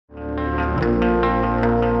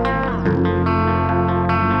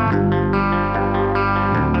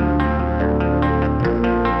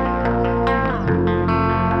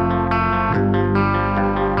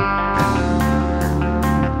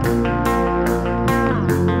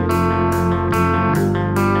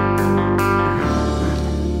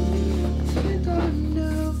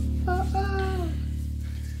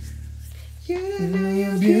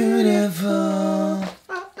Beautiful.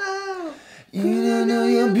 You don't know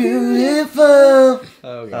you're beautiful.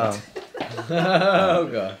 Oh god. Oh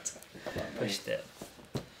god. Pushed it.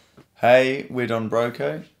 Hey, we're Don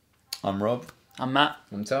Broco. I'm Rob. I'm Matt.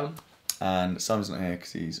 I'm Tom. And Simon's not here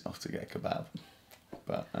because he's off to get a kebab.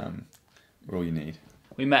 But we're all you need.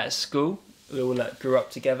 We met at school. We all grew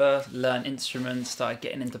up together, learned instruments, started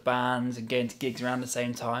getting into bands and going to gigs around the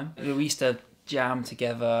same time. We used to jam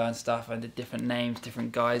together and stuff and did different names,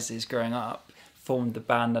 different guises growing up. Formed the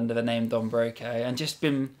band under the name Don Broco and just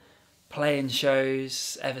been playing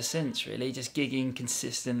shows ever since, really. Just gigging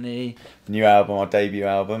consistently. New album, our debut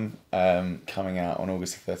album, coming out on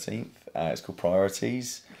August the 13th. It's called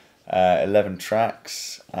Priorities. 11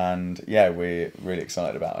 tracks, and yeah, we're really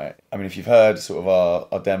excited about it. I mean, if you've heard sort of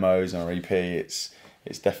our demos and our EP, it's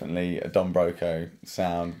definitely a Don Broco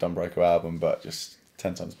sound, Don Broco album, but just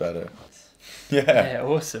 10 times better. Yeah,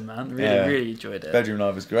 awesome, man. Really enjoyed it. Bedroom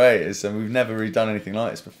Live was great. We've never really done anything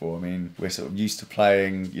like this before. I mean, we're sort of used to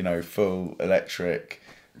playing, full electric,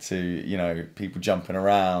 to people jumping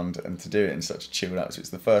around, and to do it in such a chilled out. So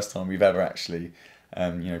it's the first time we've ever actually,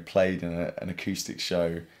 played in an acoustic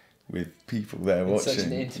show with people there watching. Such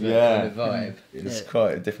an intimate kind of vibe. It's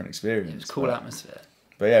quite a different experience. It was a cool atmosphere.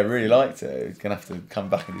 But yeah, really liked it. We're gonna have to come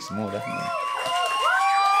back and do some more, definitely.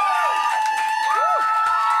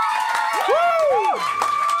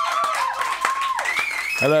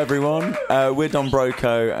 Hello everyone, we're Don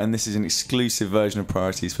Broco, and this is an exclusive version of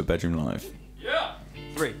Priorities for Bedroom Live. Yeah!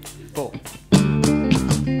 3, 4.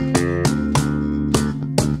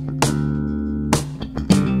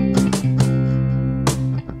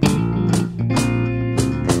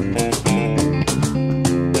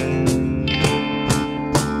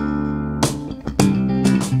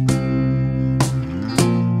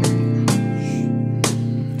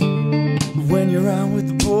 When you're out with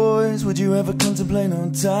the boys, would you ever contemplate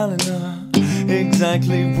on telling her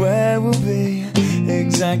exactly where we'll be?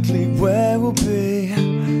 Exactly where we'll be.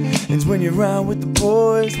 It's when you're out with the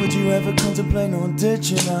boys, would you ever contemplate on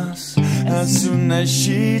ditching us? As soon as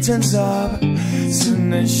she turns up, as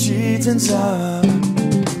soon as she turns up.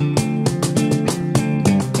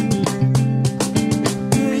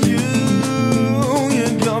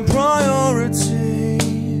 You got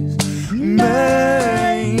priorities,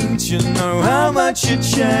 mate. You know how much you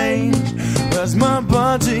changed. Where's my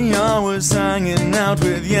body I was hanging out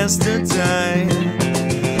with yesterday?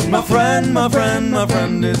 My friend, my friend, my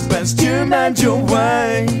friend, it's best you mend your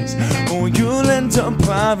ways, or you'll end up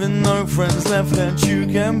having no friends left that you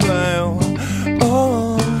can bail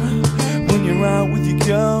on. When you're out with your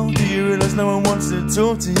girl, do you realise no one wants to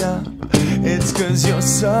talk to you? It's cause you're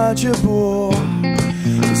such a bore,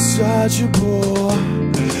 you're such a bore.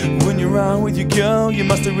 When you're out with your girl, you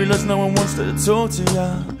must have realised no one wants to talk to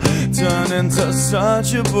you. Turn into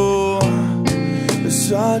such a bore,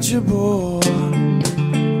 such a bore.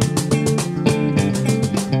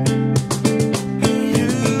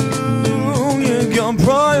 You got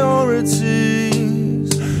priorities,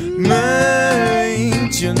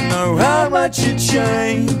 mate. You know how much you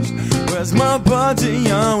changed. Where's my body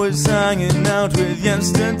I was hanging out with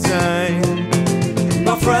yesterday?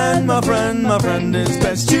 My friend, my friend, my friend, it's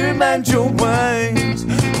best you mend your ways,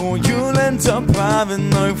 or you'll end up having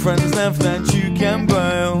no friends left that you can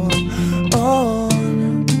bail on.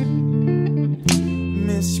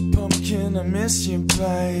 Miss you, pumpkin, I miss you,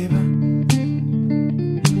 babe.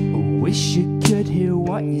 Wish you could hear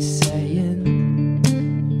what you're saying.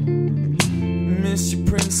 Miss you,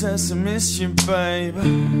 princess, I miss you, babe.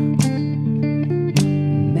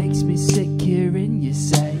 Makes me sick hearing you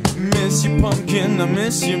say. Miss you, pumpkin, I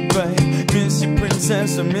miss you, babe. Miss you,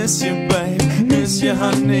 princess, I miss you, babe. Miss you,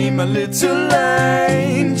 honey, my little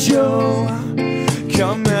angel.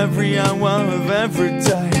 Come every hour of every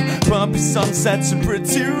day. Puppy sunsets and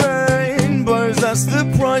pretty rainbows, that's the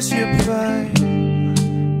price you pay.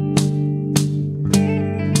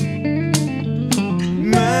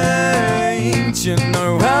 Mate, you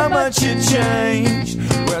know how much you changed.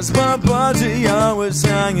 Where's my body I was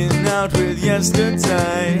hanging out with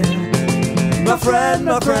yesterday? My friend,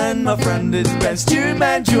 my friend, my friend, it's best you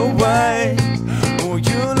mend your ways, or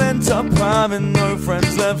you'll end up having no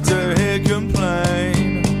friends left to hear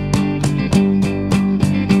complain.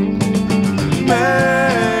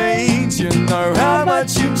 Mate, you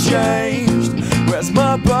changed? Where's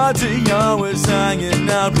my body I was hanging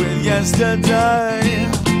out with yesterday?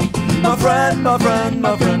 My friend, my friend,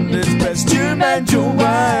 my friend, it's best you mend your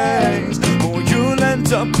ways, or you'll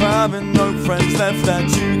end up having no friends left that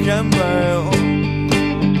you can bail.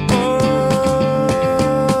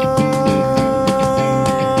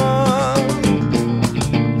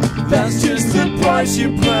 That's just the price you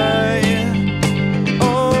pay.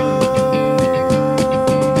 Oh,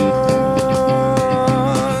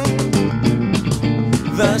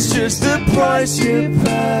 that's just the price you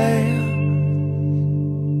pay.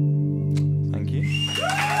 Thank you.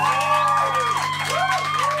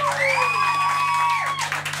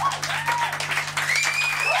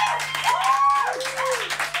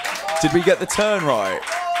 Did we get the turn right?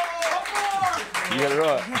 You get it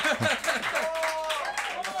right.